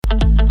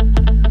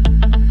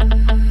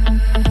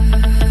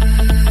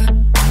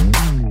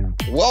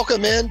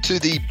Welcome into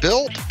the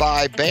Built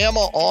by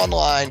Bama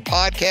Online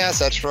podcast.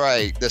 That's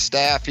right. The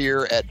staff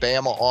here at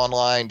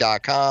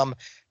BamaOnline.com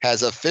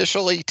has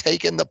officially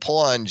taken the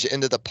plunge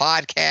into the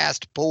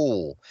podcast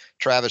pool.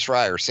 Travis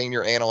Reier,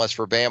 senior analyst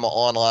for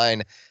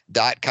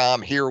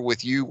BamaOnline.com, here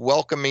with you,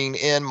 welcoming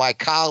in my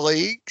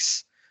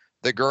colleagues.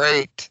 The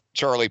great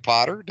Charlie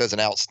Potter does an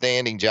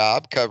outstanding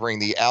job covering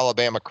the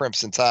Alabama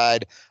Crimson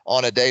Tide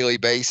on a daily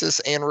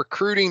basis, and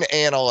recruiting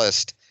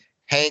analyst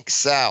Hank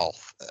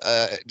South.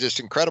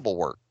 Just incredible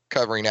work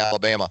covering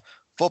Alabama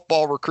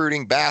football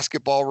recruiting,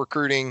 basketball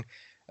recruiting,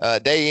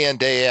 day in,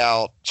 day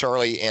out.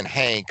 Charlie and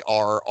Hank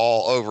are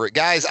all over it.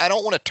 Guys, I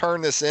don't want to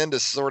turn this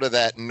into sort of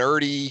that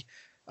nerdy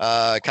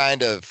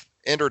kind of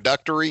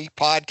introductory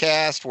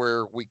podcast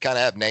where we kind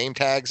of have name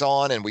tags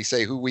on and we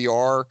say who we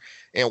are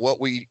and what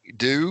we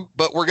do,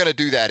 but we're going to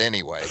do that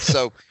anyway.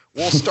 So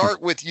we'll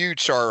start with you,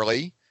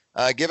 Charlie.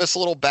 Give us a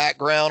little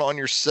background on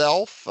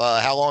yourself,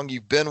 how long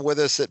you've been with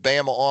us at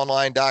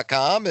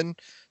BamaOnline.com,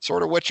 and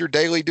sort of what your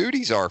daily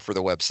duties are for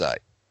the website.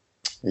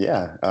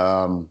 Yeah,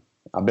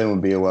 I've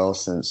been with BOL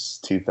since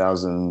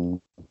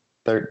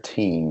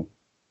 2013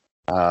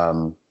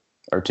 or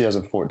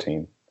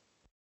 2014.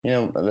 You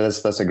know,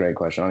 that's a great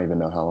question. I don't even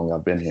know how long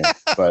I've been here,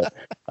 but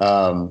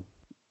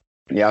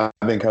yeah,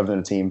 I've been covering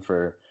the team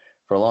for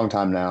a long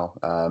time now.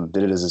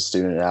 Did it as a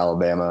student at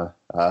Alabama.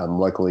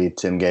 Luckily,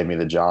 Tim gave me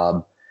the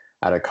job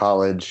out of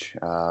college.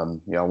 I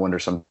wonder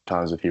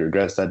sometimes if he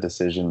regrets that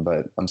decision,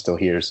 but I'm still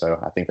here, so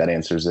I think that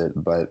answers it.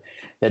 But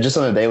yeah, just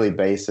on a daily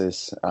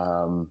basis,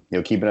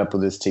 keeping up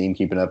with this team,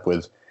 keeping up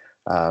with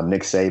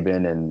Nick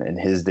Saban and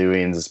his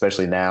doings,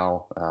 especially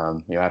now,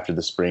 after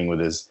the spring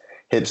with his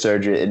hip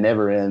surgery, it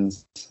never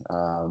ends.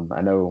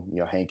 I know,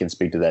 Hank can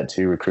speak to that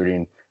too.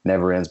 Recruiting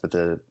never ends, but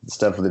the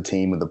stuff with the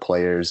team, with the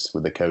players,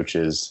 with the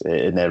coaches,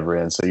 it never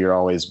ends. So you're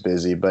always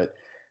busy, but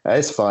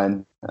it's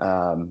fun.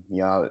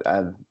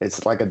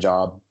 It's like a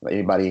job.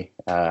 Anybody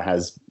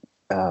has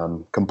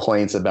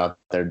complaints about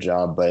their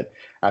job, but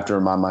I have to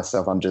remind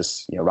myself I'm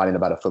just writing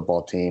about a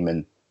football team,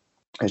 and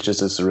it's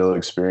just a surreal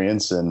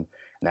experience. And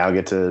now I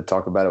get to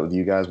talk about it with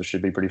you guys, which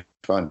should be pretty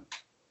fun.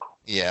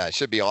 Yeah, it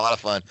should be a lot of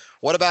fun.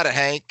 What about it,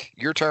 Hank?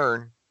 Your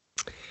turn.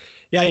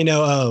 Yeah,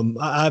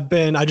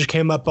 I just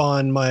came up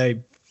on my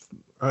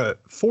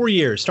 4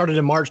 years. Started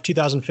in March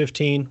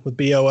 2015 with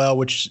BOL,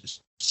 which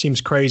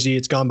seems crazy.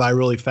 It's gone by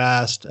really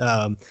fast.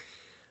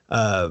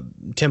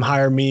 Tim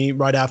hired me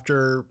right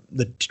after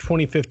the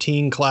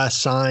 2015 class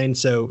signed.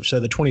 So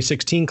the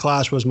 2016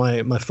 class was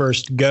my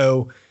first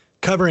go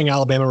covering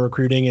Alabama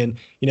recruiting. And,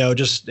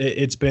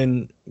 it's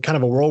been kind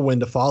of a whirlwind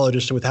to follow,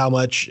 just with how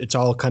much it's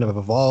all kind of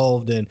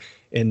evolved and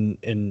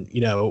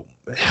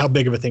how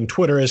big of a thing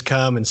Twitter has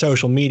come, and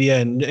social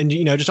media, and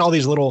just all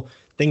these little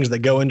things that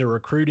go into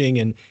recruiting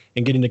and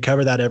getting to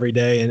cover that every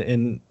day.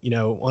 And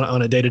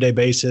on a day-to-day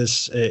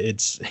basis,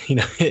 it's,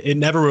 it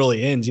never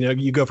really ends.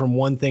 You go from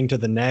one thing to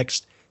the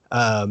next.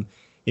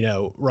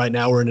 Right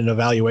now we're in an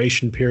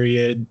evaluation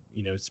period.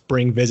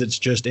 Spring visits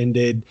just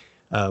ended,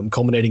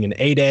 culminating in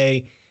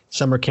A-Day.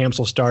 Summer camps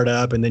will start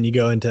up, and then you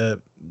go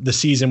into the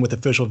season with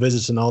official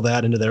visits and all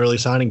that into the early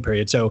signing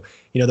period. So,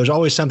 there's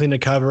always something to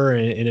cover,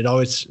 and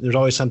there's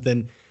always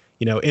something,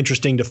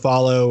 interesting to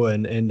follow.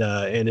 And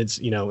it's,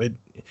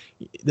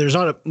 there's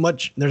not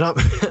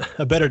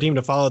a better team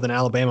to follow than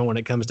Alabama when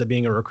it comes to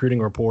being a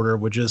recruiting reporter,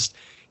 with just,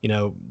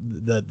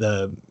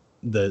 the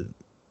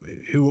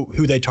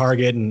who they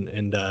target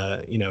and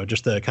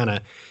just the kind of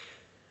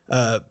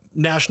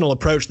national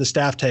approach the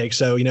staff takes.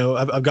 So,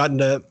 I've gotten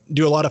to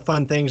do a lot of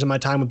fun things in my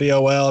time with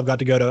BOL. I've got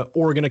to go to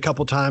Oregon a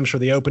couple times for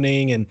the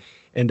opening, and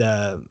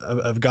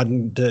I've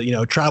gotten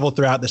to, travel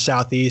throughout the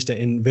Southeast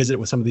and visit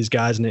with some of these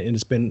guys. And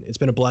it's been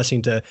a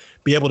blessing to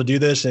be able to do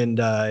this. And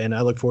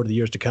I look forward to the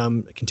years to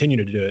come, continue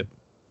to do it.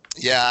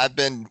 Yeah, I've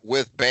been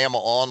with Bama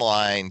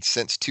Online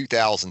since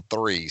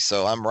 2003.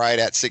 So I'm right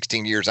at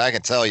 16 years. I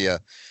can tell you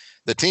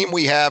the team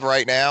we have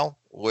right now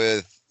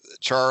with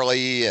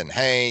Charlie and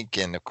Hank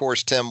and, of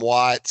course, Tim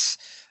Watts,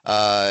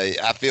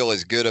 I feel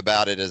as good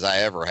about it as I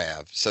ever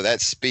have. So that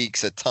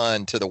speaks a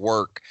ton to the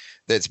work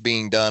that's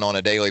being done on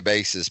a daily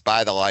basis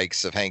by the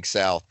likes of Hank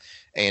South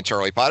and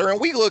Charlie Potter. And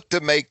we look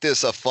to make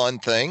this a fun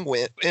thing,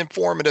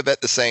 informative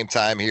at the same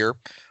time here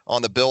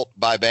on the Built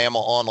by Bama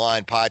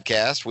Online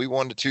podcast. We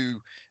wanted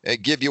to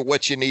give you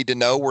what you need to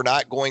know. We're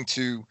not going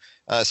to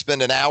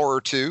spend an hour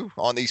or two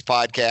on these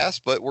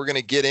podcasts, but we're going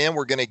to get in,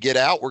 we're going to get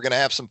out, we're going to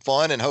have some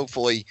fun, and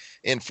hopefully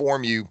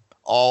inform you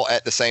all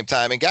at the same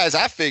time. And guys,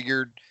 I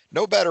figured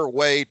no better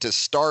way to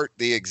start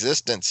the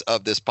existence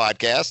of this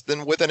podcast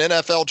than with an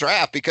NFL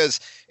draft, because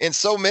in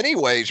so many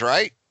ways,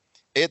 right,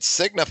 it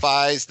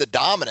signifies the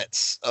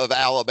dominance of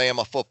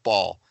Alabama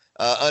football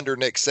under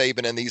Nick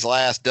Saban in these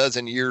last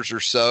dozen years or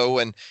so.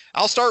 And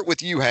I'll start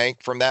with you,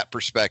 Hank, from that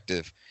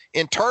perspective.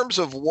 In terms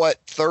of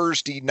what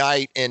Thursday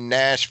night in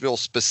Nashville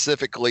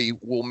specifically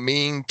will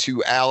mean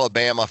to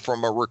Alabama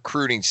from a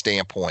recruiting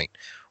standpoint,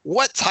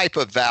 what type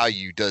of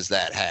value does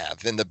that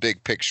have in the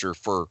big picture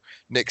for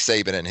Nick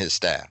Saban and his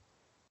staff?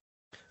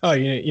 Oh,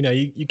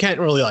 you can't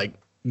really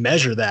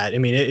measure that. I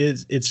mean,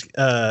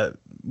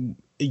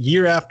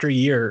 year after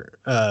year,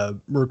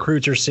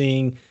 recruits are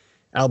seeing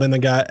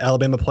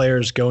Alabama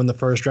players go in the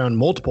first round,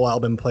 multiple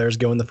Alabama players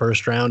go in the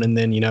first round, and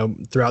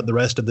then, throughout the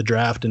rest of the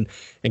draft and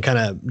kind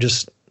of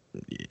just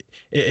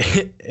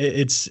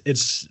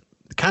it's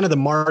kind of the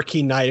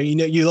marquee night.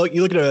 You look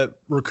at a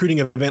recruiting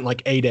event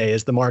like A-Day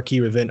as the marquee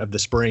event of the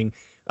spring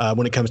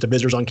when it comes to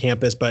visitors on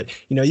campus. But,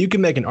 you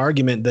can make an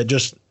argument that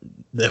just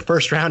the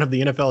first round of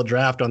the NFL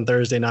draft on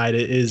Thursday night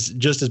is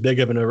just as big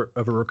of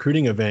a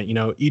recruiting event.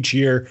 Each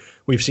year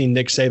we've seen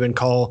Nick Saban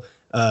call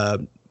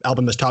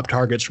Alabama's top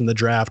targets from the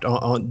draft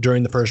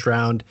during the first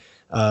round,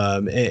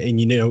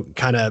 and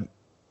kind of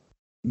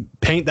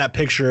paint that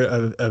picture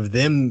of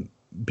them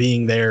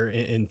being there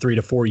in 3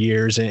 to 4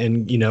 years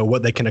and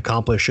what they can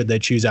accomplish should they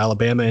choose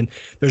Alabama. And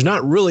there's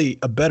not really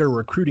a better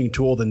recruiting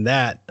tool than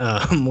that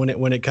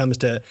when it comes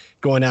to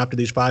going after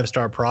these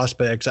 5-star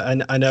prospects.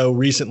 I know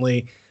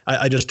recently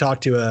I just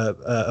talked to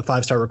a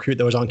 5-star recruit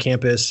that was on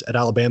campus at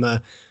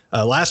Alabama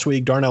last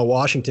week, Darnell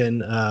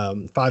Washington,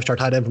 5-star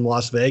tight end from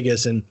Las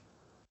Vegas. And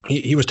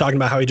he was talking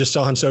about how he just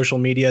saw on social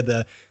media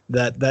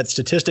that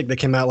statistic that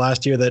came out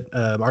last year that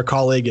our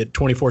colleague at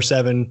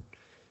 24/7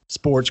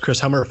 Sports, Chris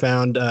Hummer,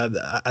 found.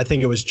 I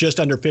think it was just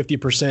under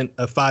 50%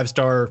 of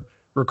 5-star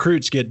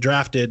recruits get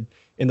drafted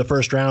in the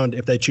first round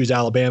if they choose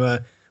Alabama,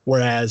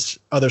 whereas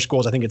other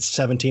schools, I think it's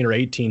 17 or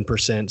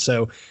 18%.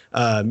 So,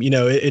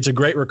 it's a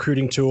great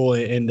recruiting tool,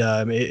 and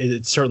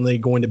it's certainly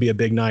going to be a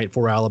big night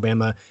for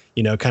Alabama,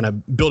 kind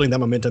of building that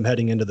momentum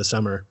heading into the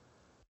summer.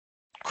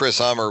 Chris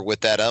Hummer with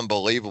that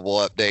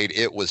unbelievable update.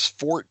 It was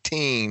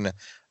 14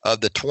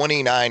 of the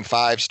 29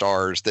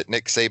 5-stars that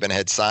Nick Saban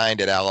had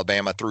signed at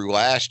Alabama through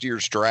last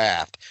year's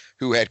draft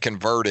who had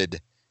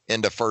converted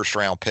into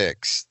first-round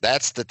picks.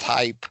 That's the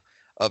type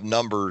of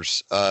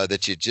numbers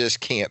that you just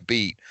can't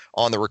beat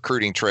on the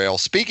recruiting trail.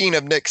 Speaking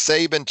of Nick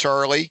Saban,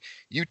 Charlie,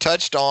 you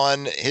touched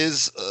on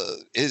his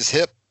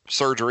hip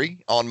surgery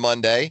on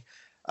Monday.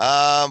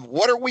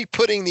 What are we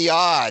putting the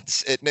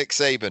odds at Nick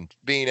Saban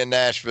being in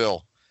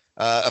Nashville?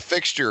 A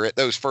fixture at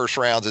those first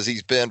rounds as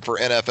he's been for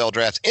NFL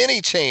drafts.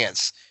 Any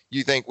chance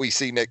you think we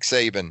see Nick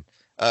Saban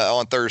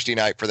on Thursday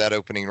night for that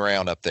opening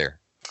round up there?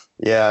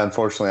 Yeah,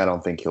 unfortunately, I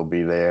don't think he'll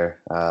be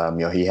there.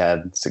 He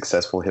had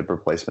successful hip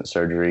replacement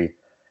surgery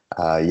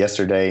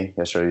yesterday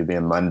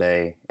being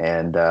Monday.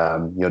 And,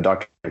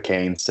 Dr.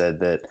 Kane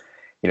said that,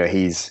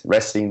 he's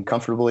resting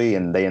comfortably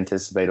and they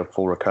anticipate a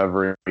full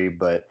recovery,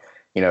 but,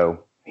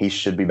 he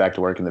should be back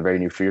to work in the very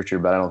near future,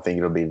 but I don't think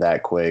it'll be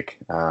that quick.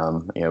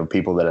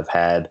 People that have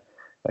had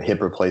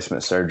hip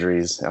replacement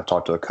surgeries, I've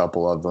talked to a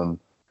couple of them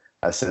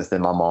since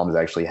then. My mom's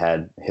actually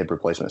had hip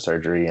replacement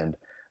surgery, and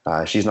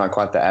she's not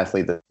quite the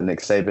athlete that Nick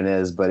Saban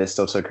is, but it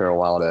still took her a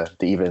while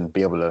to even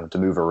be able to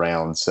move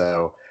around.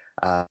 So,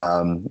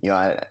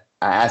 I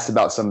asked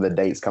about some of the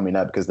dates coming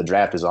up because the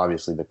draft is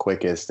obviously the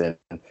quickest, and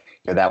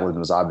that one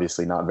was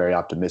obviously not very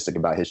optimistic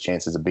about his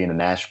chances of being in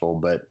Nashville,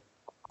 but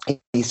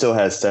he still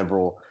has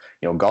several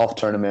golf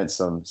tournaments,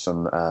 some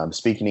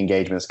speaking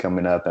engagements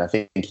coming up, and I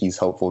think he's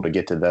hopeful to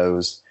get to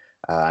those.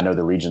 I know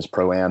the Regions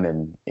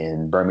Pro-Am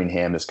in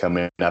Birmingham is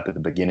coming up at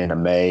the beginning of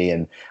May,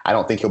 and I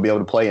don't think he'll be able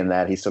to play in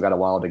that. He's still got a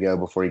while to go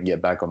before he can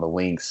get back on the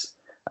links,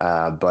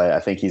 but I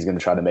think he's going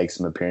to try to make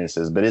some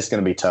appearances. But it's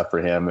going to be tough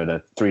for him in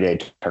a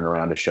 3-day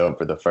turnaround to show up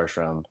for the first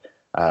round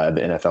of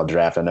the NFL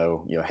draft. I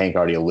know Hank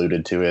already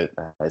alluded to it.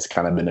 It's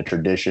kind of been a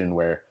tradition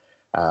where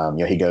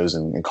he goes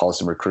and calls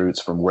some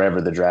recruits from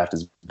wherever the draft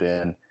has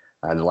been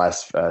in the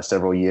last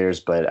several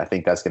years, but I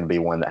think that's going to be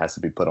one that has to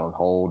be put on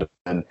hold,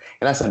 and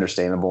that's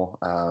understandable.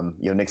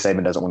 Nick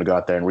Saban doesn't want to go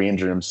out there and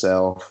re-injure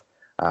himself.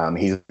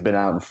 He's been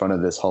out in front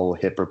of this whole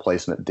hip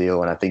replacement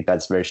deal, and I think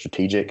that's very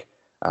strategic.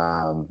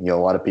 A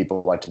lot of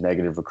people like to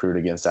negative recruit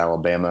against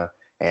Alabama,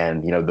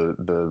 and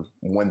the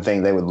one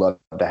thing they would love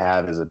to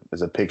have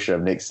is a picture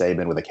of Nick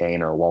Saban with a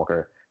cane or a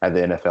walker at the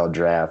NFL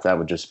draft. That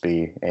would just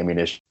be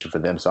ammunition for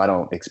them. So I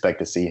don't expect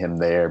to see him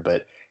there,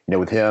 but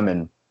with him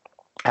and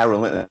how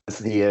relentless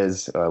he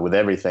is with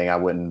everything, I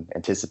wouldn't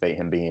anticipate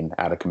him being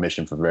out of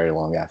commission for very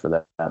long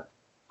after that.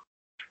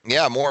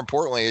 Yeah, more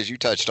importantly, as you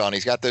touched on,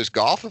 he's got those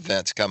golf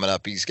events coming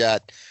up. He's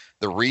got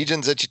the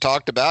Regions that you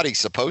talked about. He's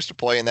supposed to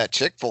play in that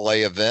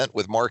Chick-fil-A event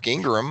with Mark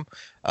Ingram.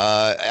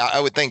 I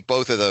would think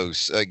both of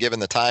those, given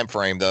the time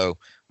frame, though,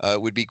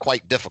 would be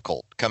quite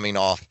difficult coming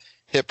off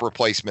hip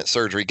replacement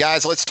surgery.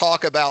 Guys, let's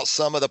talk about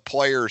some of the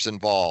players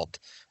involved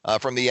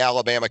from the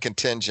Alabama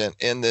contingent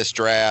in this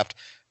draft.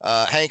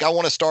 Hank, I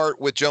want to start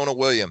with Jonah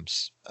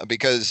Williams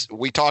because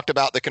we talked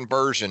about the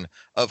conversion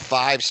of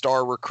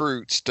 5-star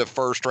recruits to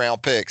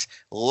first-round picks.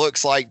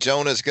 Looks like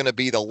Jonah's going to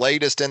be the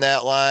latest in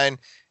that line.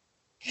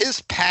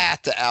 His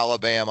path to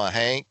Alabama,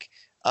 Hank,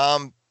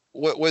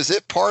 was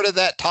it part of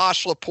that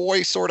Tosh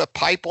Lupoi sort of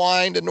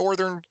pipeline to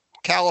Northern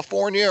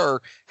California,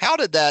 or how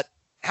did that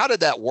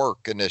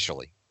work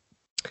initially?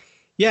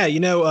 Yeah,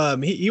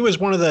 he was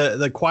one of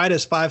the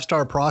quietest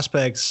 5-star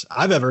prospects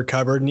I've ever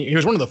covered, and he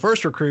was one of the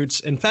first recruits.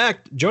 In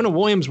fact, Jonah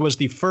Williams was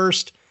the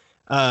first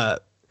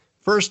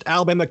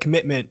Alabama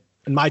commitment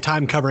in my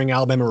time covering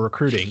Alabama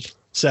recruiting.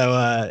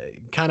 So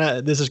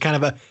this is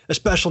kind of a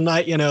special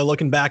night,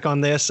 looking back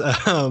on this.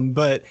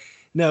 But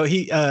no,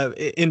 he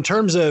in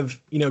terms of,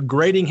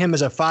 grading him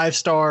as a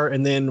 5-star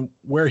and then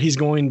where he's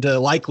going to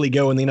likely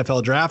go in the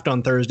NFL draft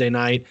on Thursday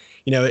night,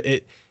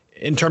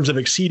 in terms of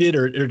exceeded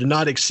or did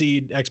not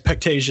exceed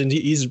expectations,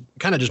 he's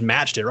kind of just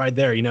matched it right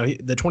there.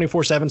 The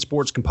 24/7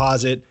 Sports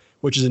Composite,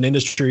 which is an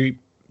industry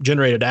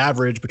generated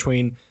average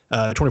between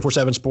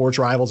 24/7 Sports,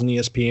 Rivals, and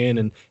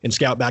ESPN and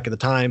Scout back at the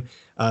time,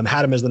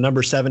 had him as the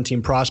number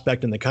 17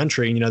 prospect in the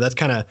country. That's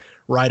kind of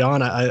right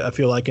on. I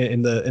feel like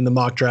in the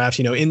mock drafts,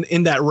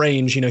 in that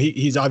range,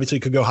 he's obviously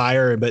could go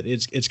higher, but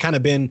it's kind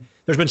of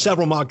there's been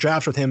several mock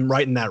drafts with him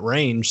right in that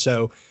range.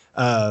 So,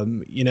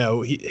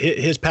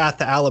 his path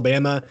to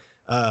Alabama,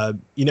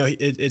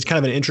 it's kind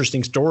of an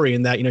interesting story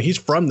in that, he's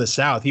from the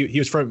South.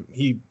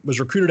 He was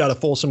recruited out of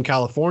Folsom,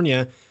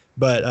 California,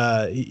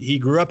 but he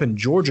grew up in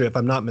Georgia, if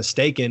I'm not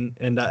mistaken.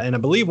 And I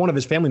believe one of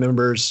his family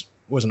members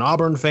was an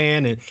Auburn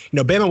fan. And,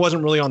 Bama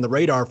wasn't really on the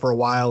radar for a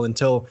while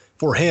until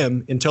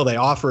they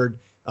offered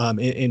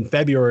in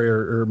February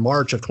or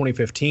March of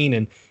 2015.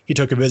 And he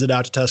took a visit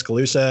out to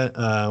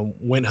Tuscaloosa,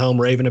 went home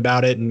raving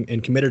about it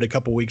and committed a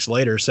couple weeks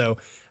later. So,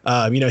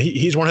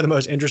 he's one of the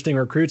most interesting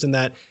recruits in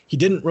that he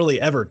didn't really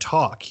ever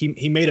talk.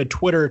 He made a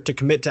Twitter to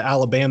commit to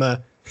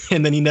Alabama,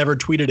 and then he never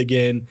tweeted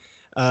again.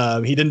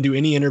 He didn't do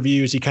any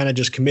interviews. He kind of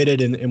just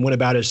committed and went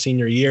about his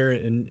senior year.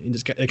 And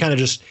it kind of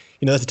just,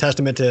 that's a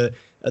testament to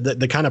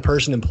the kind of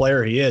person and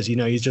player he is.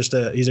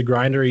 He's a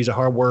grinder. He's a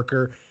hard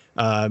worker.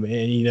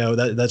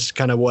 And that's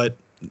kind of what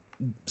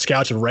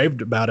scouts have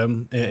raved about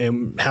him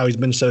and how he's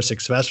been so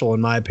successful, in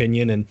my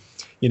opinion. And,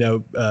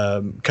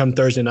 come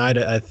Thursday night,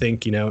 I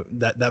think,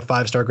 that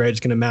 5-star grade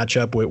is going to match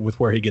up with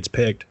where he gets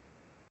picked.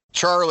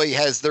 Charlie,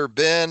 has there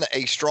been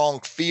a strong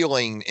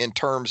feeling in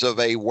terms of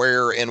a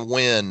where and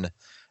when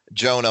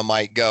Jonah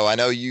might go? I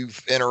know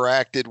you've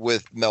interacted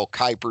with Mel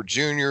Kiper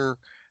Jr.,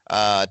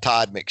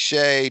 Todd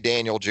McShay,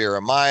 Daniel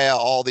Jeremiah,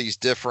 all these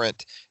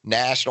different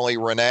nationally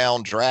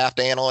renowned draft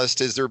analysts.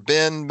 Has there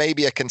been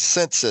maybe a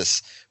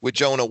consensus with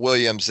Jonah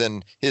Williams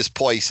and his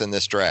place in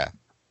this draft?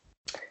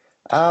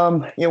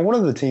 One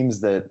of the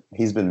teams that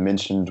he's been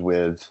mentioned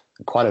with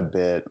quite a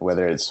bit,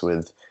 whether it's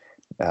with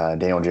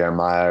Daniel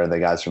Jeremiah or the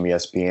guys from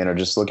ESPN, or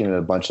just looking at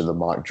a bunch of the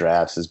mock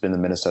drafts, has been the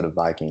Minnesota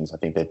Vikings. I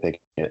think they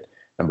picked it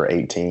number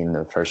 18 in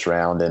the first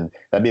round, and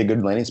that'd be a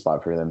good landing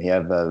spot for them. They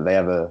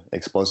have a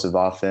explosive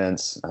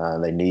offense.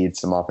 They need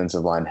some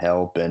offensive line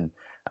help, and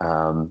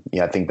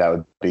I think that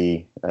would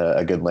be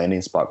a good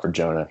landing spot for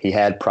Jonah. He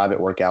had private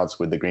workouts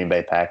with the Green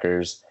Bay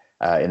Packers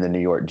and the New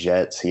York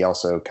Jets. He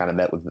also kind of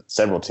met with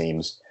several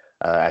teams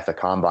at the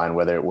Combine,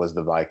 whether it was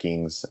the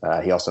Vikings.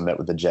 He also met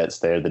with the Jets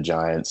there, the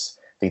Giants,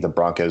 I think the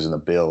Broncos and the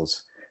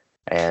Bills.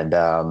 And,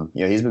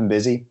 he's been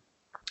busy.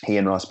 He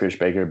and Ross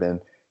Pierce-Baker have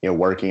been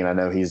working. I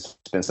know he's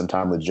spent some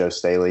time with Joe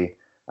Staley.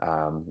 He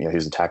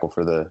was a tackle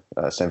for the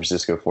San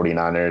Francisco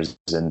 49ers.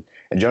 And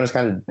Jonah's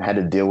kind of had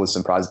to deal with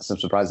some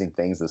surprising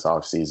things this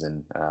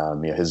offseason.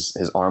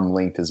 His arm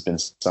length has been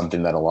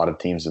something that a lot of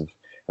teams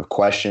have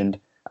questioned.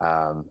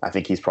 I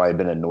think he's probably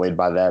been annoyed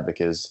by that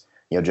because,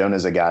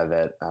 Jonah's a guy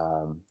that,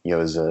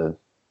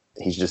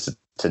 he's just a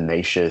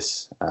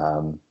tenacious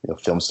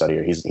film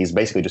studier. He's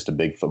basically just a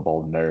big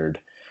football nerd.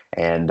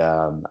 And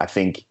I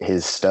think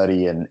his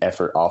study and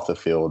effort off the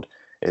field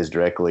is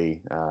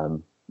directly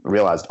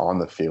realized on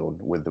the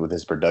field with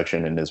his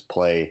production and his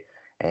play.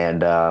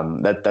 And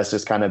that's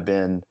just kind of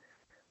been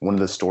one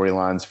of the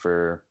storylines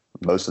for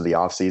most of the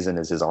offseason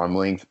is his arm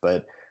length.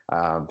 But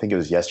I think it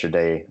was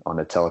yesterday on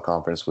a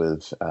teleconference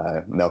with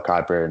Mel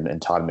Kiper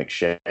and Todd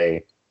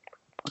McShay.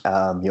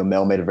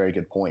 Mel made a very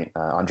good point.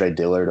 Andre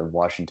Dillard of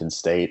Washington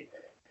State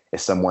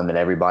is someone that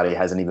everybody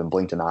hasn't even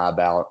blinked an eye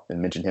about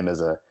and mentioned him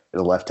as a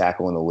left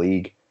tackle in the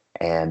league.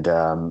 And,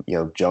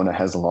 Jonah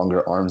has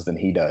longer arms than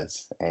he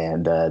does.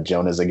 And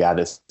Jonah's a guy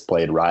that's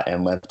played right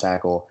and left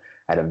tackle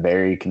at a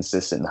very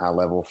consistent and high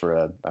level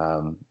for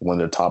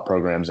one of the top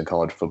programs in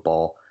college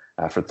football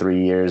for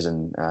 3 years.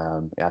 And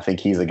I think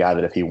he's a guy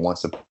that if he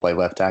wants to play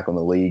left tackle in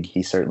the league,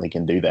 he certainly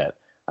can do that.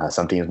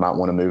 Some teams might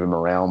want to move him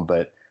around,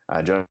 but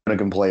Jonah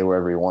can play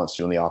wherever he wants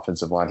to on the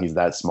offensive line. He's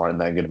that smart and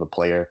that good of a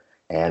player.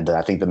 And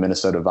I think the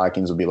Minnesota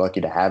Vikings would be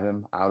lucky to have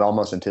him. I would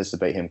almost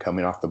anticipate him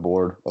coming off the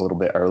board a little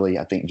bit early.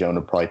 I think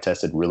Jonah probably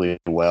tested really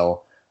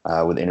well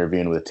with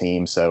interviewing with the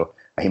team. So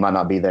he might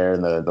not be there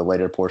in the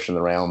later portion of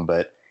the round,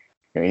 but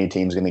any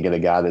team's going to get a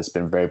guy that's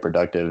been very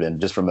productive and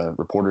just from a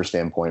reporter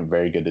standpoint,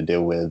 very good to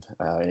deal with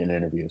in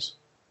interviews.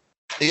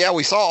 Yeah,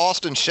 we saw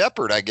Austin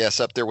Shepard, I guess,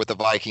 up there with the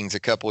Vikings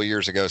a couple of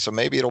years ago. So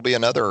maybe it'll be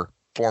another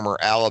former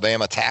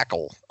Alabama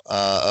tackle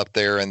up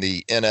there in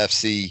the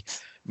NFC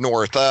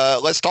North.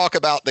 Let's talk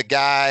about the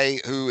guy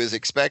who is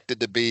expected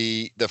to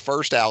be the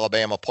first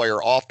Alabama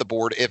player off the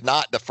board, if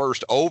not the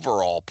first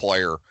overall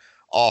player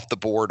off the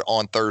board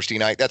on Thursday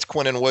night. That's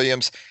Quinnen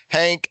Williams.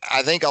 Hank,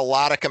 I think a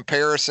lot of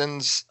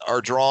comparisons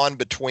are drawn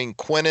between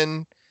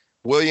Quinnen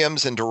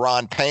Williams and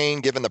Daron Payne,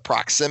 given the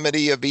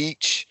proximity of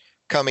each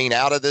coming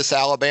out of this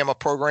Alabama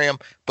program.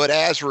 But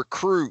as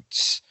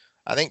recruits,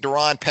 I think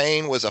Deron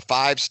Payne was a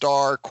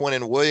 5-star,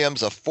 Quinnen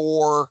Williams a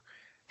 4.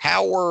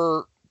 How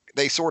were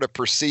they sort of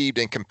perceived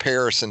in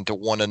comparison to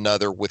one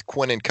another, with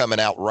Quinnen coming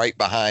out right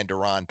behind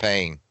Deron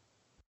Payne?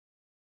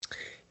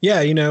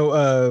 Yeah,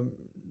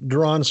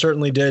 Deron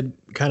certainly did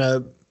kind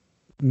of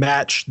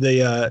match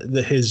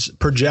his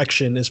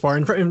projection as far.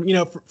 And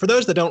for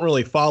those that don't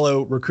really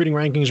follow recruiting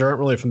rankings or aren't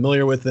really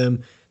familiar with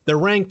them, the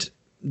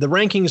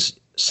rankings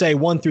say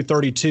 1 through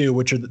 32,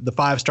 which are the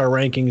 5-star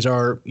rankings,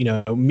 are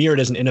mirrored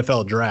as an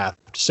NFL draft.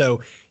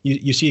 So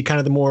you see kind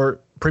of the more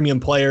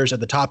premium players at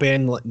the top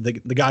end. The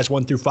guys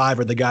 1 through 5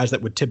 are the guys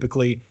that would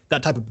typically,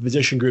 that type of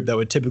position group that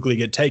would typically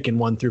get taken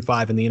 1 through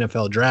 5 in the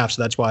NFL draft.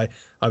 So that's why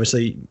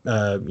obviously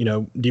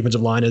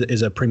defensive line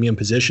is a premium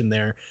position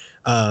there.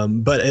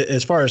 But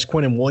as far as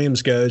Quinnen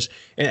Williams goes,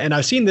 and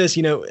I've seen this,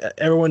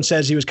 everyone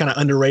says he was kind of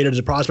underrated as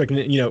a prospect,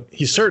 and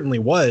he certainly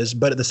was.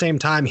 But at the same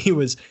time, he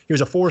was a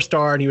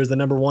 4-star, and he was the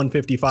number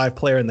 155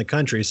 player in the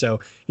country.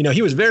 So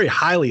he was very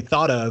highly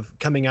thought of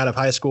coming out of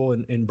high school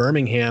in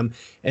Birmingham,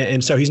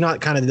 and so he's not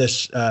kind of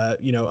this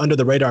under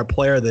the radar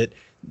player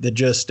that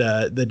just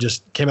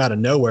came out of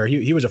nowhere.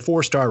 He was a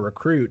 4-star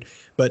recruit,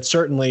 but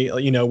certainly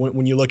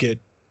when you look at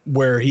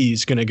where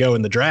he's going to go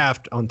in the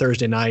draft on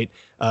Thursday night,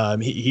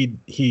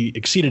 he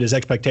exceeded his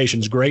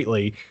expectations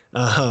greatly,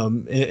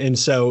 and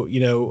so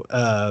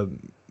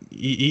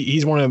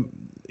he's one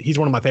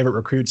of my favorite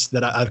recruits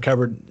that I've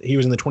covered. He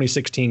was in the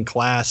 2016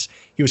 class.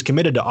 He was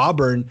committed to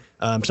Auburn.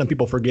 Some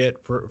people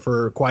forget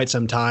for quite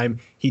some time.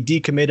 He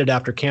decommitted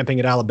after camping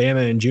at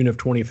Alabama in June of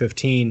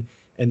 2015,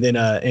 and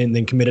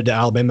then committed to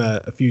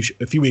Alabama a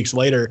few weeks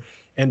later.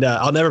 And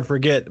I'll never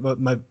forget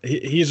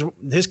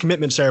his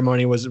commitment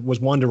ceremony was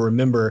one to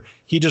remember.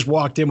 He just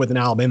walked in with an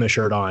Alabama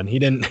shirt on. He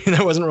didn't.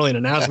 That wasn't really an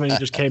announcement. He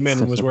just came in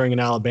and was wearing an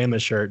Alabama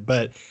shirt.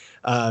 But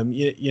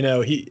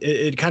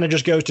it kind of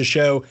just goes to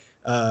show.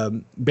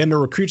 Bama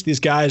recruits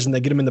these guys and they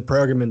get them in the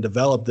program and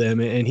develop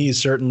them, and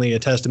he's certainly a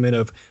testament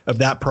of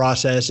that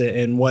process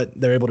and what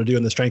they're able to do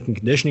in the strength and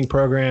conditioning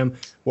program,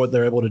 what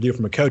they're able to do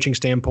from a coaching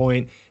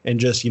standpoint,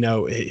 and just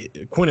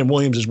Quinnen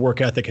Williams'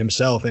 work ethic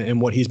himself and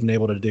what he's been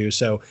able to do.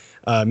 So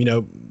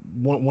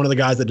one of the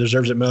guys that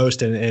deserves it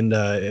most, and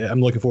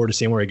I'm looking forward to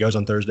seeing where he goes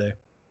on Thursday.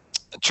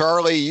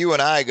 Charlie, you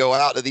and I go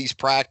out to these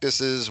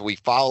practices. We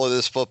follow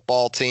this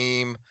football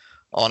team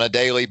on a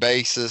daily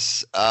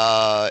basis.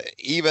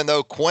 Even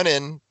though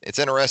Quinnen, it's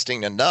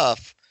interesting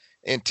enough,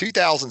 in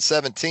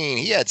 2017,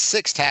 he had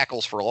 6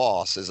 tackles for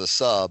loss as a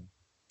sub,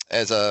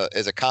 as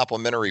a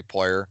complimentary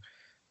player.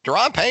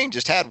 Deron Payne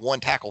just had 1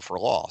 tackle for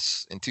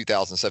loss in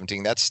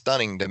 2017. That's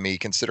stunning to me,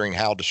 considering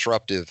how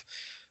disruptive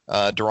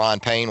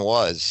Deron Payne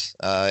was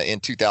in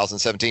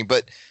 2017.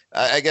 But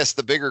I guess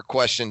the bigger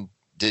question,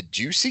 did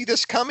you see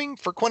this coming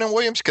for Quinnen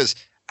Williams? Because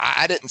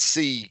I didn't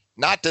see,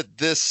 not to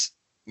this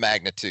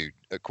magnitude,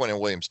 Quinnen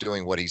Williams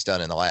doing what he's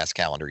done in the last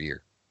calendar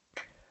year.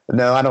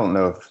 No, I don't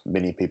know if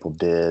many people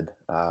did.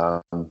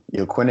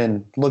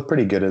 Quinnen looked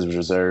pretty good as a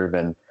reserve,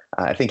 and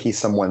I think he's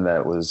someone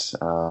that was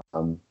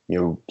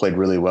played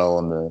really well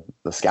on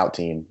the scout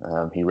team.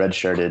 He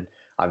redshirted,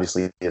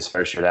 obviously his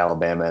first year at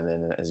Alabama, and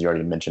then, as you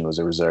already mentioned, was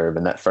a reserve.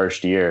 And that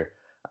first year,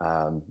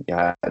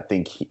 I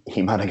think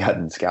he might have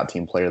gotten scout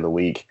team player of the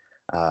week,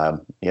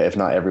 if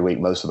not every week,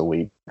 most of the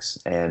weeks.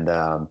 And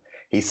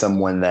he's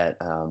someone that,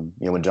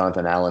 when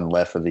Jonathan Allen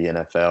left for the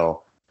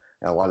NFL,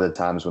 a lot of the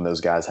times when those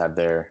guys have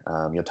their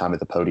time at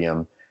the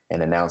podium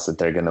and announce that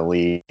they're going to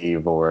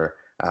leave, or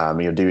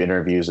do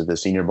interviews at the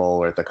Senior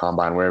Bowl or at the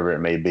Combine, wherever it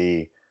may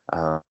be,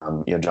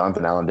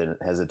 Jonathan Allen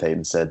didn't hesitate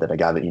and said that a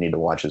guy that you need to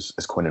watch is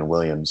Quinnen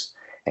Williams.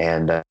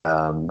 And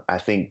I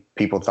think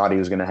people thought he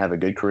was going to have a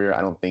good career.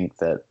 I don't think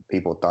that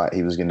people thought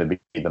he was going to be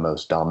the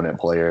most dominant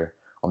player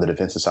on the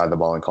defensive side of the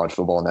ball in college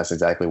football, and that's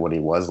exactly what he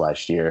was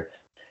last year.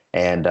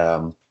 And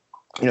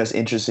it's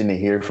interesting to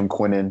hear from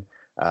Quinnen,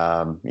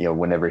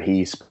 whenever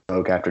he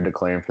spoke after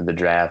declaring for the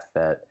draft,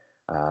 that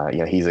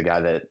he's a guy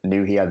that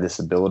knew he had this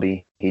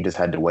ability. He just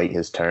had to wait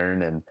his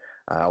turn, and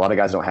a lot of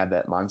guys don't have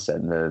that mindset.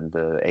 In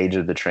the age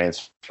of the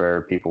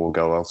transfer, people will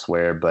go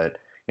elsewhere, but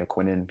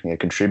Quinnen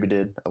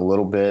contributed a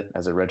little bit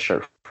as a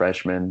redshirt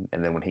freshman,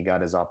 and then when he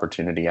got his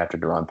opportunity after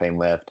Deron Payne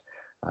left,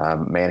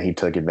 he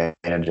took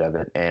advantage of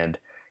it. And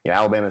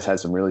Alabama's had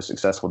some really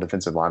successful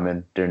defensive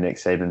linemen during Nick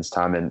Saban's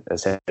time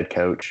as head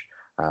coach.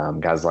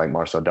 Guys like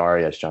Marcel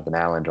Darius, Jonathan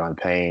Allen, Deron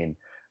Payne,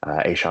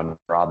 A'Shawn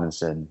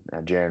Robinson,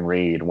 Jaron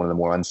Reed, one of the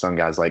more unsung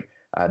guys like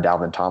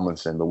Dalvin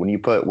Tomlinson. But when you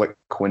put what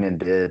Quinnen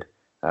did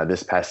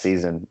this past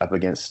season up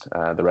against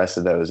the rest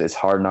of those, it's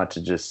hard not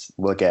to just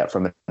look at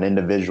from an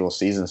individual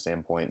season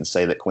standpoint and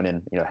say that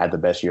Quinnen had the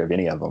best year of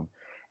any of them.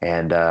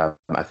 And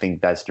I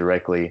think that's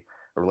directly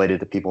related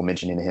to people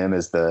mentioning him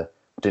as the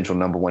potential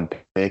number 1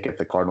 pick if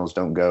the Cardinals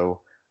don't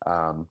go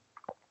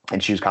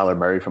and choose Kyler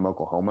Murray from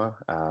Oklahoma.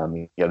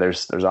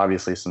 There's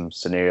obviously some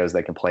scenarios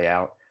that can play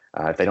out.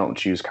 If they don't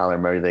choose Kyler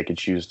Murray, they could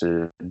choose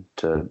to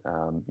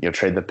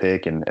trade the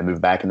pick and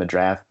move back in the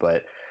draft.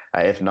 But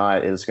if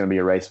not, it's going to be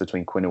a race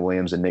between Quinnen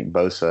Williams and Nick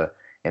Bosa.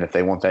 And if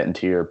they want that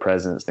interior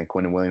presence, then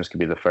Quinnen Williams could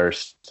be the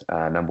first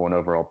number 1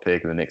 overall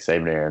pick of the Nick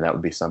Saban era, and that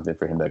would be something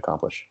for him to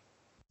accomplish.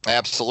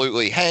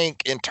 Absolutely.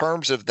 Hank, in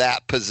terms of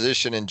that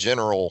position in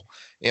general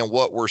and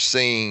what we're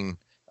seeing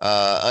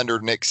under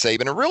Nick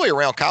Saban and really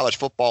around college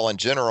football in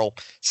general,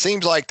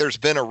 seems like there's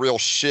been a real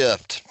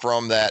shift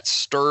from that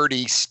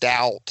sturdy,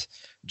 stout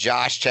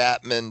Josh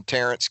Chapman,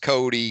 Terrence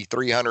Cody,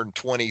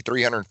 320,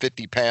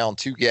 350-pound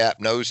two-gap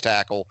nose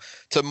tackle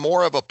to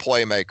more of a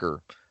playmaker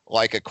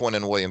like a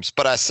Quinnen Williams.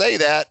 But I say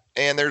that,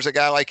 and there's a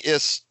guy like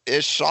Ish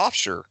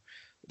Sofsher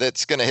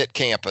that's going to hit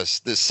campus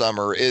this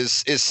summer.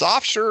 Is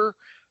Sofsher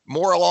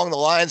more along the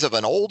lines of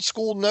an old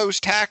school nose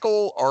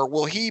tackle, or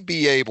will he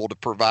be able to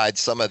provide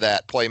some of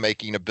that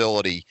playmaking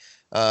ability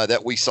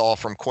that we saw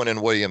from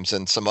Quinnen Williams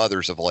and some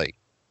others of late?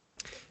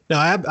 No,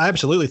 I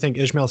absolutely think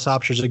Ishmael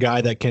Sopsher is a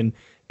guy that can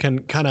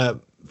kind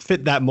of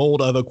fit that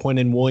mold of a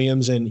Quinnen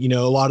Williams. And,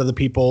 a lot of the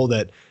people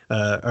that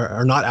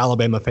are not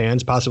Alabama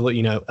fans,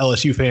 possibly,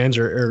 LSU fans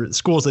or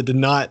schools that did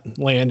not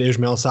land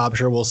Ishmael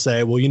Sopsher will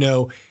say, well,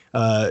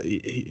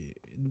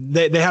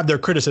 they have their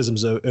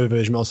criticisms of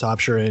Ishmael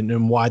Sopsher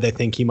and why they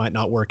think he might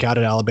not work out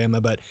at Alabama.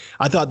 But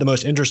I thought the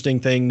most interesting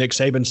thing Nick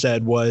Saban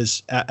said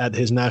was at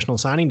his National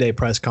Signing Day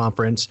press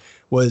conference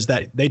was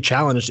that they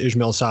challenged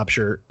Ishmael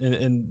Sopsher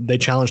and they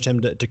challenged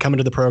him to come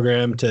into the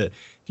program to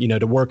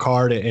work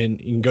hard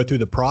and go through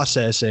the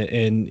process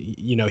and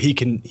he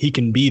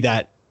can be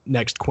that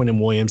next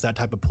Quinnen Williams, that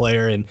type of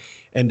player. And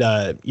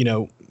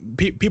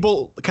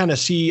people kind of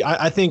see,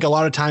 I think a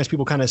lot of times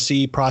people kind of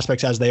see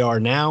prospects as they are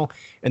now,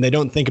 and they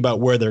don't think about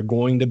where they're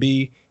going to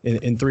be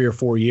in 3 or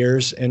 4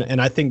 years.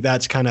 And I think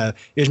that's kind of,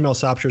 Ishmael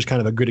Sopsher is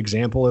kind of a good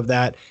example of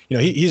that.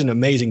 He's an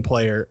amazing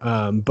player,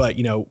 but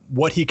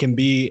what he can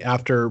be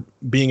after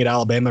being at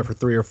Alabama for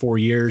 3 or 4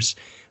 years,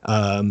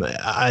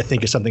 I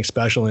think is something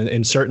special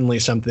and certainly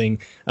something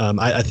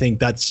I think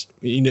that's,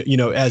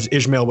 as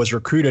Ishmael was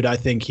recruited, I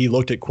think he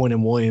looked at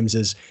Quinnen Williams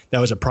as that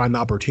was a prime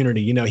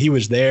opportunity. He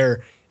was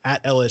there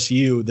at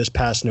LSU this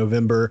past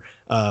November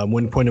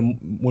when Quinnen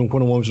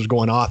Williams was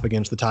going off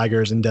against the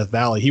Tigers in Death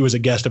Valley. He was a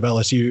guest of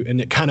LSU,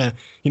 and it kind of,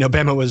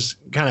 Bama was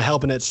kind of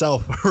helping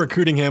itself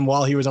recruiting him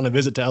while he was on a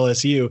visit to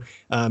LSU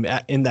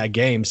in that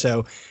game.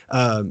 So,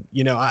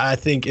 I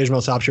think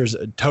Ishmael Sopsher is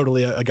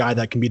totally a guy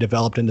that can be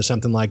developed into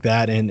something like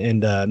that,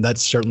 and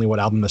that's certainly what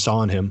Alabama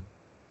saw in him.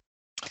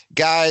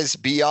 Guys,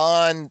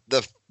 beyond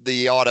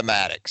the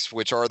automatics,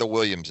 which are the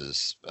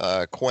Williamses,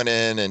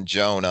 Quinnen and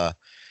Jonah,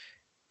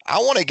 I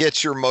want to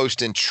get your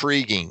most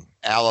intriguing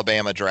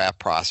Alabama draft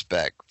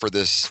prospect for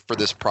this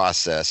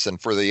process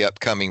and for the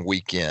upcoming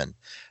weekend.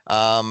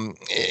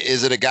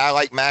 Is it a guy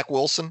like Mack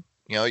Wilson?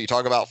 You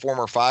talk about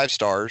former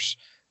 5-stars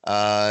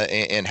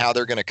and how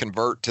they're going to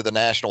convert to the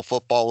National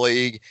Football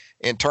League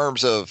in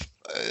terms of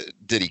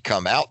did he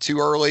come out too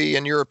early,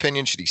 in your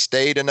opinion? Should he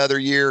stayed another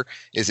year?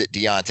 Is it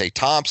Deontay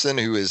Thompson,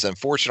 who has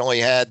unfortunately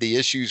had the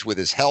issues with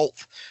his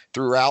health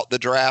throughout the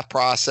draft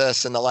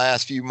process in the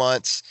last few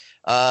months?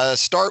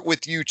 Start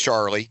with you,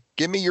 Charlie.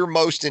 Give me your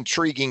most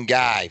intriguing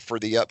guy for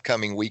the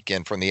upcoming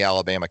weekend from the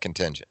Alabama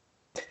contingent.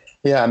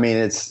 Yeah, I mean,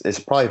 it's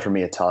probably for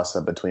me a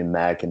toss-up between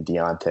Mack and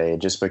Deontay,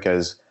 just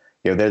because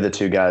they're the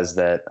two guys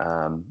that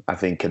I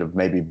think could have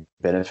maybe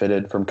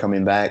benefited from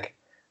coming back.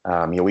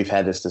 We've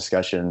had this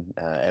discussion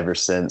ever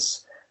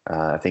since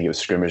I think it was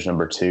scrimmage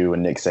number 2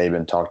 when Nick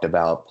Saban talked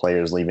about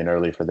players leaving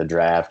early for the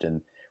draft,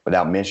 and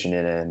without mentioning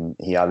it, and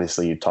he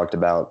obviously talked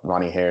about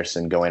Ronnie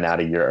Harrison going out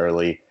a year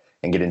early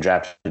and getting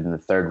drafted in the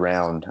 3rd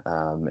round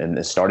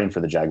and starting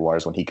for the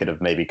Jaguars when he could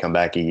have maybe come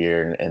back a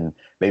year and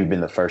maybe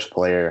been the first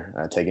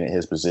player taken at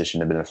his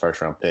position and been a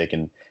first-round pick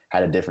and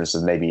had a difference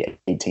of maybe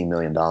 $18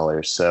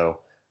 million.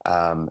 So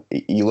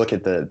you look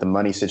at the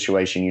money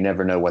situation, you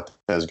never know what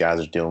those guys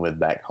are dealing with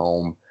back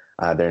home,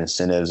 their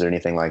incentives or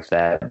anything like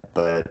that.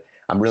 But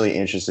I'm really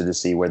interested to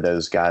see where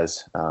those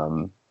guys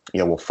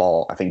will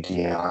fall. I think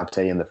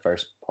Deontay in the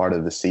first part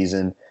of the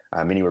season,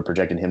 many were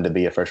projecting him to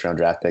be a first-round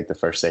draft pick, the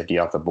first safety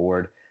off the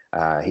board.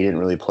 He didn't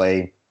really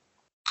play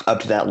up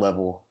to that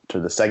level to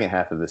the second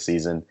half of the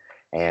season,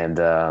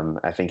 and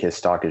I think his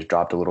stock has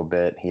dropped a little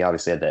bit. He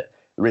obviously had that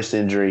wrist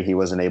injury. He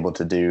wasn't able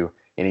to do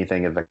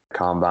anything at the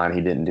combine.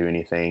 He didn't do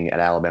anything at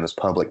Alabama's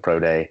public pro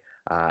day.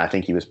 I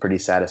think he was pretty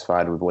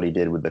satisfied with what he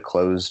did with the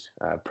closed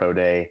pro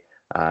day.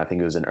 I think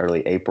it was in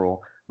early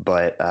April.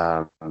 But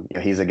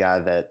he's a guy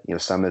that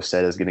some have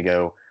said is going to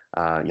go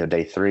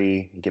day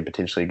 3. He could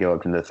potentially go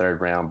up into the 3rd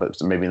round, but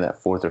maybe in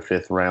that 4th or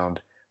 5th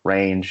round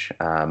range.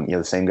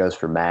 The same goes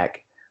for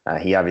Mack.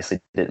 He obviously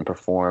didn't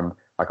perform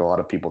like a lot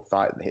of people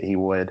thought he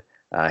would.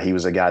 He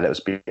was a guy that was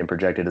being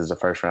projected as a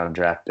first-round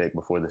draft pick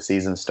before the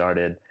season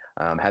started.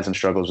 Had some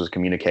struggles with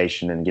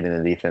communication and getting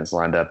the defense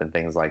lined up and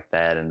things like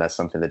that, and that's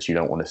something that you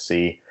don't want to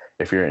see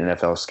if you're an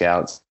NFL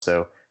scout.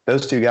 So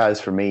those two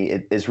guys, for me,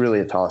 it's really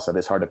a toss-up.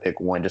 It's hard to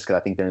pick one just because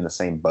I think they're in the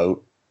same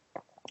boat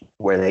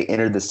where they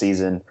entered the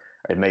season,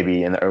 or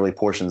maybe in the early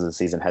portions of the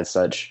season, had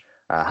such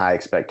high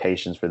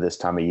expectations for this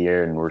time of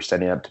year, and we're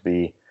setting up to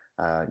be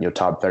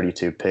top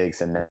 32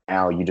 picks, and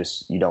now you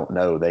don't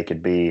know. They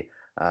could be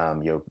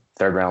 3rd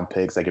round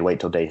picks. They could wait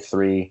till day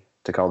 3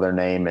 to call their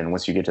name, and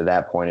once you get to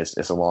that point,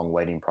 it's a long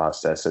waiting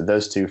process. So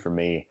those two for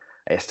me,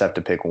 it's tough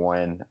to pick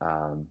one.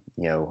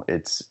 They're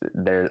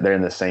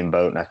in the same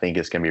boat, and I think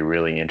it's going to be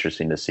really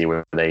interesting to see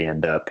where they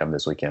end up come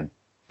this weekend.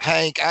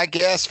 Hank, I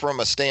guess from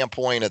a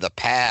standpoint of the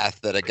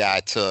path that a guy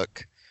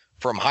took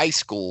from high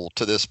school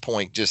to this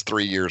point just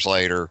 3 years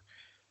later,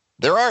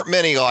 there aren't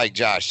many like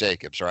Josh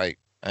Jacobs, right?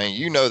 I mean,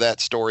 you know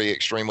that story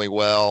extremely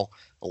well.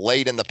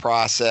 Late in the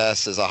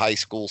process as a high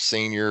school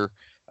senior,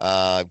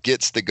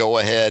 gets the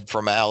go-ahead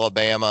from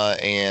Alabama,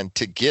 and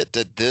to get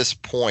to this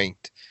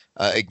point,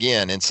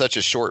 again, in such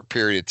a short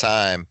period of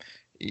time,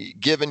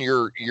 given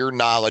your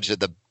knowledge of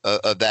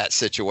that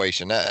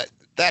situation, that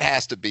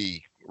has to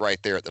be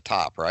right there at the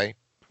top, right?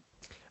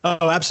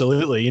 Oh,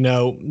 absolutely.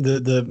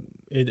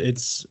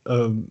 It's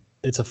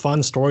a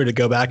fun story to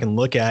go back and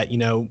look at.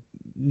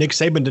 Nick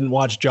Saban didn't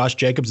watch Josh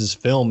Jacobs'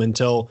 film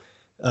until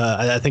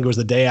I think it was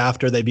the day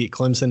after they beat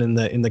Clemson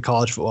in the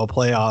college football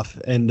playoff,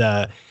 and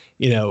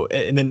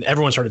and then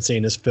everyone started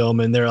seeing this film,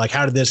 and they're like,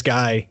 how did this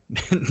guy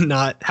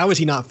how was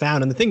he not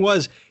found? And the thing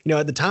was,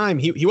 at the time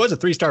he was a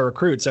 3-star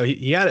recruit, so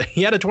he had a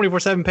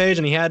 24/7 page,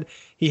 and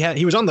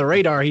he was on the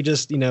radar. He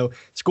just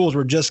schools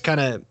were just kind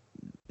of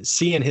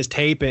seeing his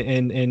tape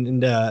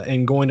and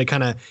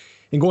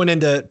going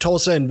into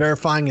Tulsa and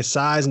verifying his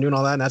size and doing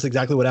all that. And that's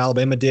exactly what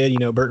Alabama did.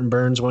 Burton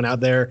Burns went out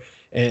there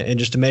and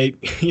just to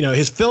make,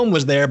 his film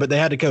was there, but they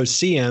had to go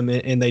see him,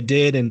 and they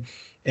did. And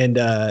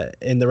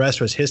the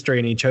rest was history,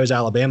 and he chose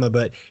Alabama.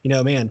 But,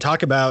 man,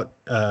 talk about,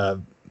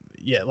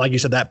 like you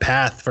said, that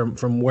path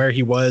from where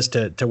he was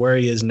to where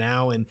he is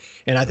now. And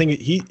I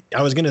think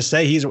I was going to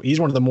say he's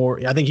one of the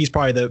more, I think he's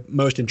probably the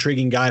most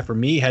intriguing guy for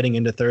me heading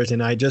into Thursday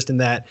night, just in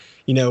that,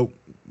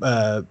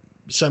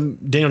 some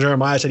Daniel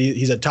Jeremiah said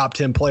he's a top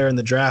 10 player in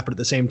the draft, but at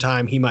the same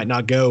time, he might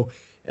not go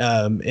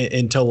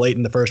until late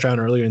in the first round,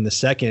 or earlier in the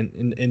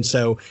second. And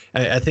so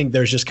I think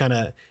there's just kind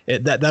of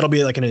that'll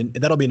be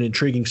an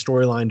intriguing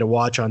storyline to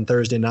watch on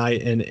Thursday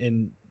night.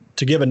 And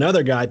to give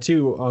another guy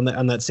too on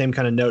that same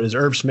kind of note is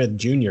Irv Smith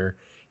Jr.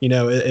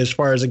 As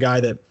far as a guy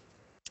that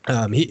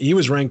he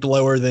was ranked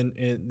lower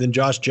than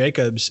Josh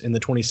Jacobs in the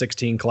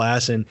 2016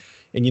 class, and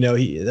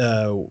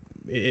to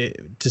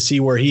see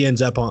where he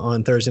ends up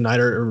on Thursday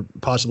night or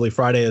possibly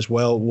Friday as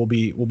well will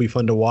be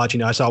fun to watch.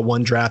 I saw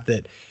one draft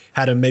that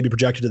had him maybe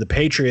projected to the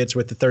Patriots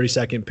with the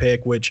 32nd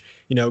pick, which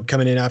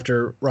coming in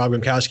after Rob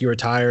Gronkowski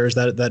retires,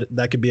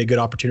 that could be a good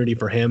opportunity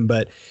for him.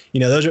 But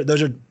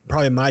those are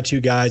probably my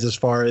two guys as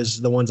far as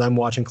the ones I'm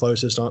watching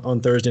closest on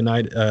Thursday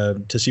night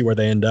to see where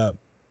they end up.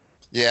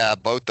 Yeah,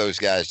 both those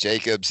guys,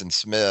 Jacobs and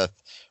Smith,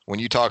 when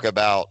you talk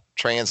about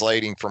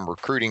translating from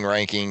recruiting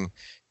ranking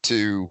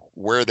to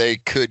where they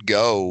could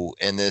go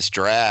in this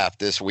draft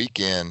this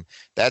weekend,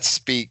 that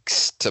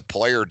speaks to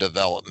player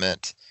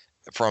development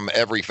from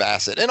every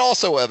facet, and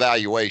also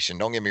evaluation.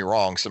 Don't get me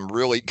wrong, some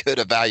really good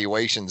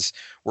evaluations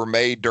were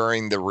made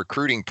during the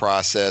recruiting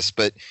process.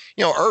 But,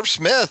 Irv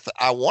Smith,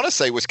 I want to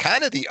say, was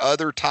kind of the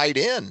other tight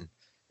end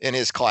in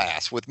his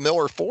class with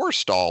Miller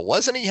Forristall,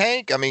 wasn't he,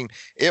 Hank? I mean,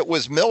 it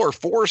was Miller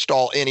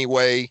Forristall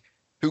anyway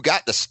who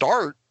got the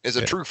start as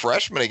a true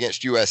freshman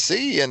against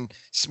USC, and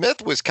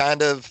Smith was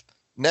kind of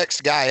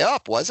next guy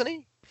up, wasn't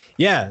he?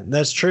 Yeah,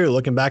 that's true.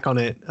 Looking back on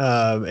it,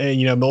 and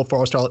Miller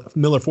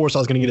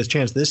Forristall is going to get his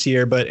chance this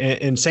year. But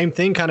and same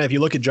thing, kind of if you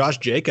look at Josh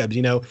Jacobs,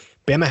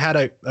 Bama had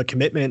a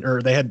commitment,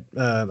 or they had,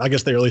 I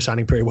guess the early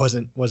signing period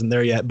wasn't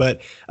there yet, but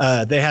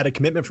they had a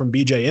commitment from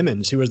B.J.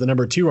 Emmons, who was the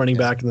number 2 running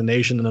back in the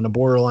nation and then a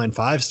borderline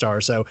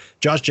 5-star. So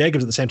Josh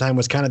Jacobs at the same time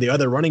was kind of the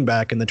other running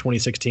back in the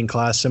 2016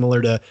 class,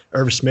 similar to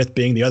Irv Smith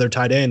being the other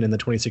tight end in the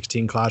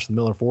 2016 class with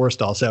Miller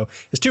Forristall. So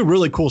it's two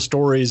really cool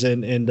stories,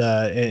 and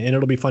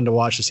it'll be fun to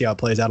watch to see how it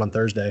plays out on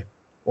Thursday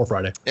or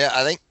Friday. Yeah,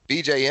 I think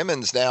B.J.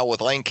 Emmons now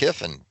with Lane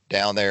Kiffin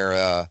down there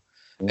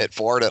at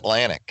Florida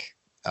Atlantic.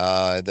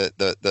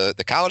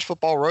 The college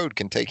football road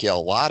can take you a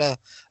lot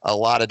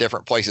of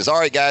different places. All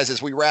right, guys,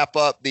 as we wrap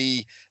up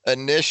the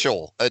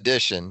initial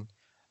edition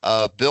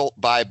Built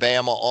by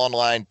Bama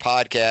online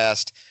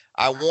podcast,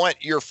 I want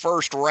your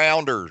first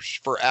rounders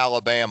for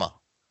Alabama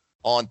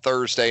on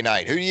Thursday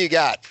night. Who do you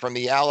got from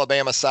the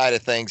Alabama side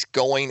of things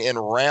going in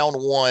round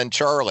 1?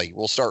 Charlie,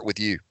 we'll start with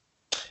you.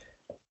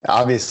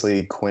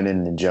 Obviously,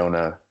 Quinnen and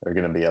Jonah are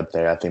going to be up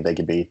there. I think they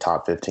could be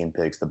top 15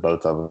 picks, the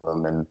both of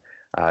them. And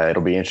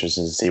it'll be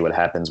interesting to see what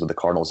happens with the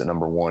Cardinals at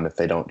number 1 if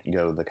they don't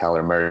go the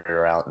Kyler Murray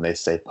route and they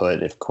stay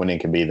put. If Quinnen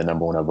can be the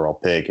number 1 overall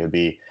pick, it would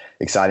be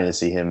exciting to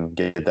see him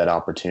get that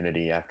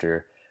opportunity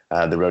after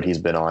the road he's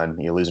been on,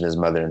 losing his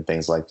mother and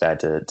things like that.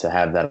 To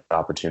have that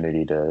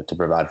opportunity to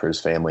provide for his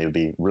family would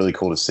be really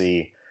cool to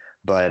see.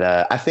 But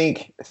I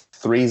think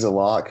 3 is a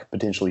lock,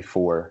 potentially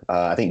 4.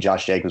 I think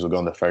Josh Jacobs will go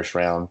in the first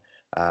round.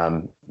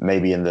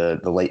 Maybe in the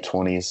late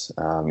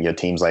 20s.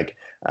 Teams like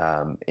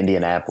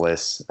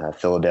Indianapolis,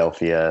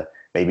 Philadelphia,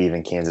 maybe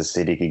even Kansas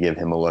City could give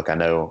him a look. I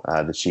know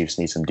the Chiefs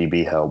need some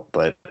DB help,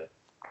 but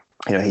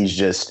he's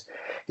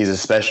a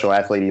special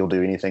athlete. He'll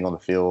do anything on the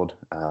field,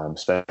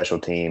 special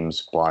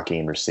teams,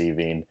 blocking,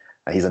 receiving.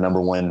 He's a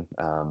number 1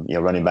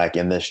 running back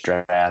in this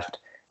draft,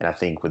 and I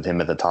think with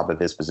him at the top of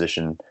his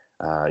position,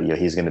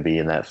 he's going to be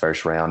in that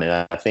first round.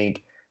 And I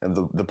think And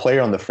the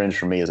player on the fringe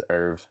for me is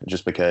Irv,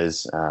 just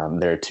because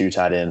there are 2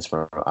 tight ends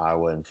from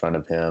Iowa in front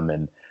of him,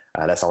 and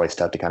that's always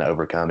tough to kind of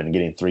overcome. And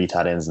getting 3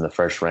 tight ends in the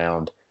first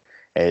round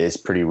is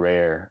pretty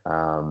rare.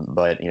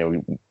 But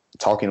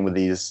talking with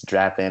these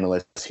draft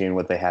analysts, hearing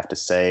what they have to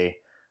say,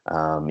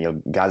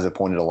 guys have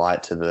pointed a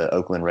lot to the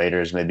Oakland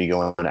Raiders maybe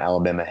going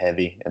Alabama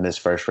heavy in this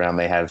first round.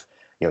 They have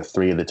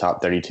 3 of the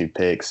top 32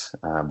 picks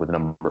with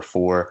number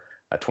 4,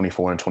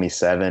 24 and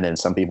 27, and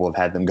some people have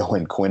had them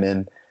going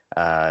Quinnen,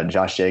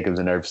 Josh Jacobs,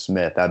 and Irv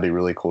Smith. That'd be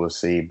really cool to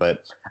see.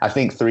 But I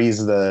think 3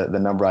 is the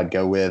number I'd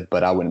go with,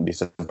 but I wouldn't be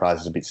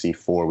surprised to see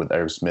 4 with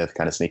Irv Smith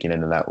kind of sneaking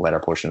into that latter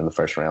portion of the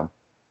first round.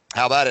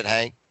 How about it,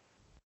 Hank?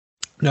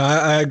 No,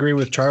 I agree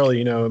with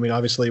Charlie.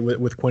 Obviously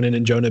with Quinnen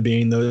and Jonah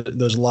being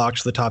those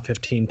locks, the top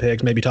 15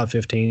 picks, maybe top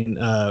 15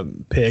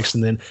 picks.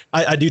 And then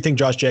I do think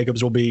Josh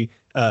Jacobs will be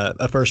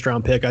a first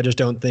round pick. I just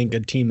don't think a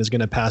team is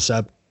going to pass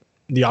up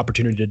the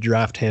opportunity to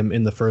draft him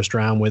in the first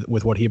round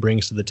with what he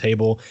brings to the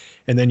table.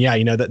 And then,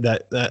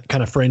 that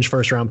kind of fringe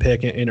first round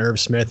pick in Irv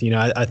Smith,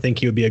 I think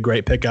he would be a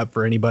great pickup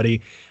for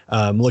anybody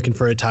looking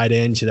for a tight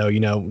end.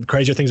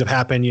 Crazier things have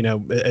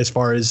happened, as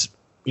far as,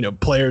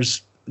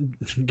 players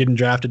getting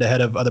drafted ahead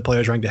of other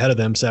players ranked ahead of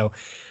them. So,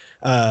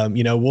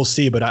 we'll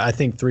see, but I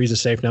think 3 is a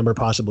safe number,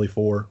 possibly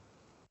 4.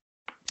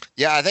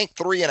 Yeah, I think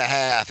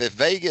 3.5. If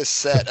Vegas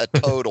set a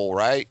total,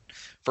 right,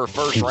 for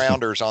first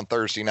rounders on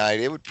Thursday night,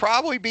 it would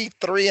probably be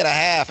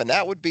 3.5, and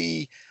that would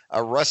be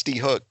a rusty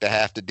hook to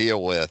have to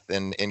deal with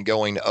in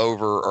going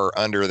over or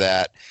under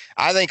that.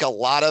 I think a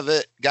lot of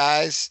it,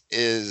 guys,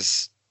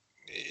 hinges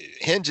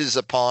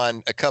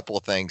upon a couple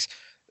of things.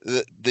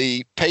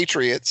 The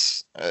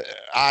Patriots,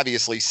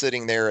 obviously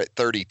sitting there at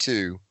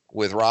 32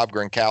 with Rob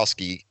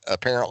Gronkowski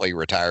apparently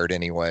retired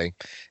anyway.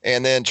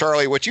 And then,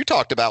 Charlie, what you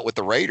talked about with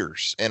the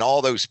Raiders and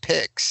all those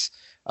picks,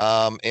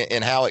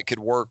 and how it could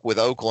work with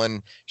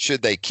Oakland.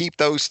 Should they keep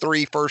those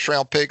 3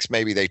 first-round picks?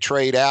 Maybe they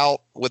trade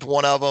out with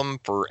one of them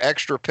for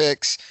extra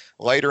picks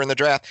later in the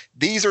draft.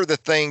 These are the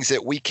things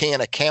that we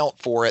can't account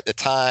for at the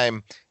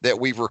time that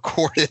we've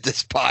recorded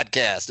this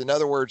podcast. In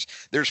other words,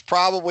 there's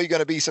probably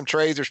going to be some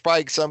trades. There's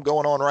probably some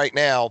going on right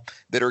now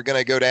that are going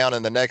to go down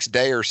in the next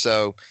day or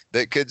so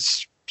that could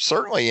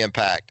certainly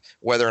impact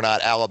whether or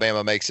not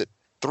Alabama makes it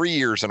 3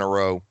 years in a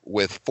row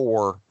with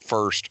 4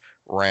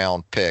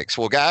 first-round picks.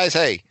 Well, guys,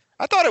 hey,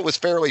 I thought it was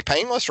fairly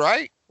painless,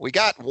 right? We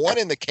got one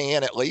in the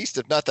can at least,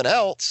 if nothing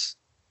else.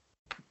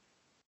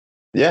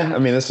 Yeah, I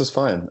mean, this was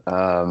fun.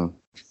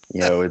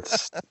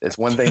 It's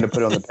one thing to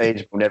put on the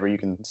page whenever you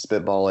can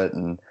spitball it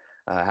and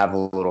have a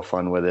little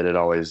fun with it. It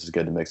always is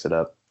good to mix it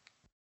up.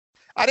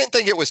 I didn't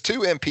think it was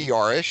too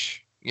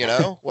NPR-ish,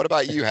 What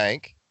about you,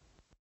 Hank?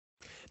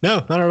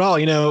 No, not at all.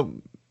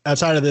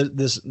 Outside of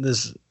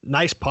this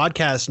nice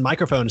podcast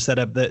microphone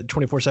setup that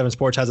 24/7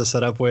 Sports has us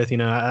set up with,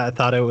 I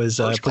thought it was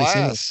pretty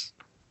seamless.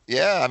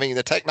 Yeah, I mean,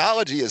 the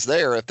technology is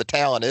there if the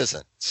talent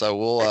isn't. So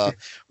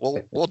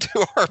we'll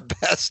do our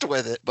best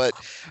with it. But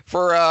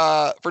for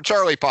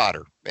Charlie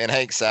Potter and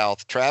Hank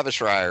South, Travis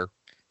Schreier,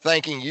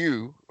 thanking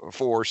you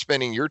for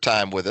spending your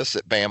time with us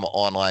at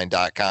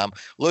BamaOnline.com.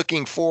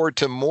 Looking forward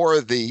to more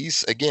of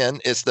these.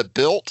 Again, it's the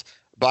Built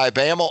by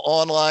Bama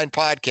Online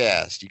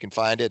podcast. You can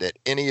find it at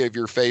any of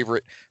your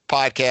favorite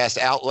podcast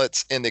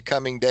outlets in the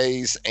coming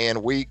days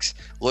and weeks.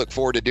 Look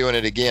forward to doing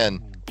it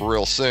again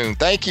real soon.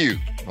 Thank you.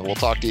 And we'll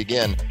talk to you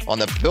again on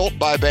the Built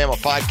by Bama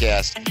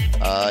podcast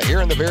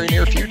here in the very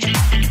near future.